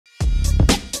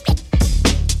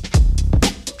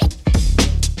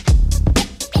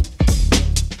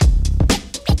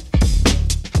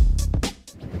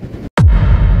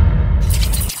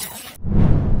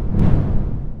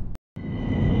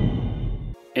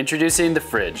Introducing the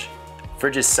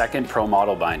Fridtjof's second Pro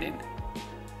model binding.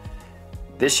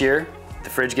 This year, the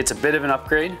Fridtjof gets a bit of an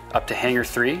upgrade up to hanger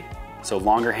 3, so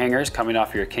longer hangers coming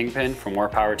off your kingpin for more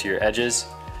power to your edges.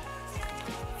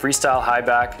 Freestyle high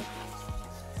back,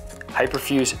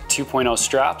 Hyperfuse 2.0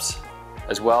 straps,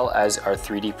 as well as our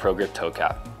 3D Pro Grip toe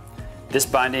cap. This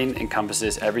binding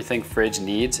encompasses everything Fridtjof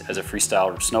needs as a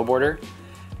freestyle snowboarder,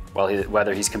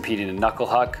 whether he's competing in knuckle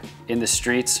huck, in the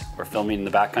streets, or filming in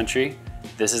the backcountry.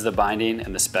 This is the binding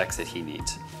and the specs that he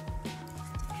needs.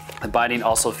 The binding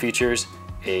also features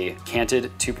a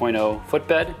canted 2.0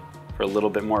 footbed for a little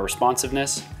bit more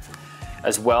responsiveness,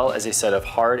 as well as a set of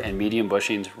hard and medium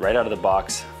bushings right out of the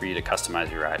box for you to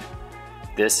customize your ride.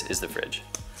 This is the Fridtjof.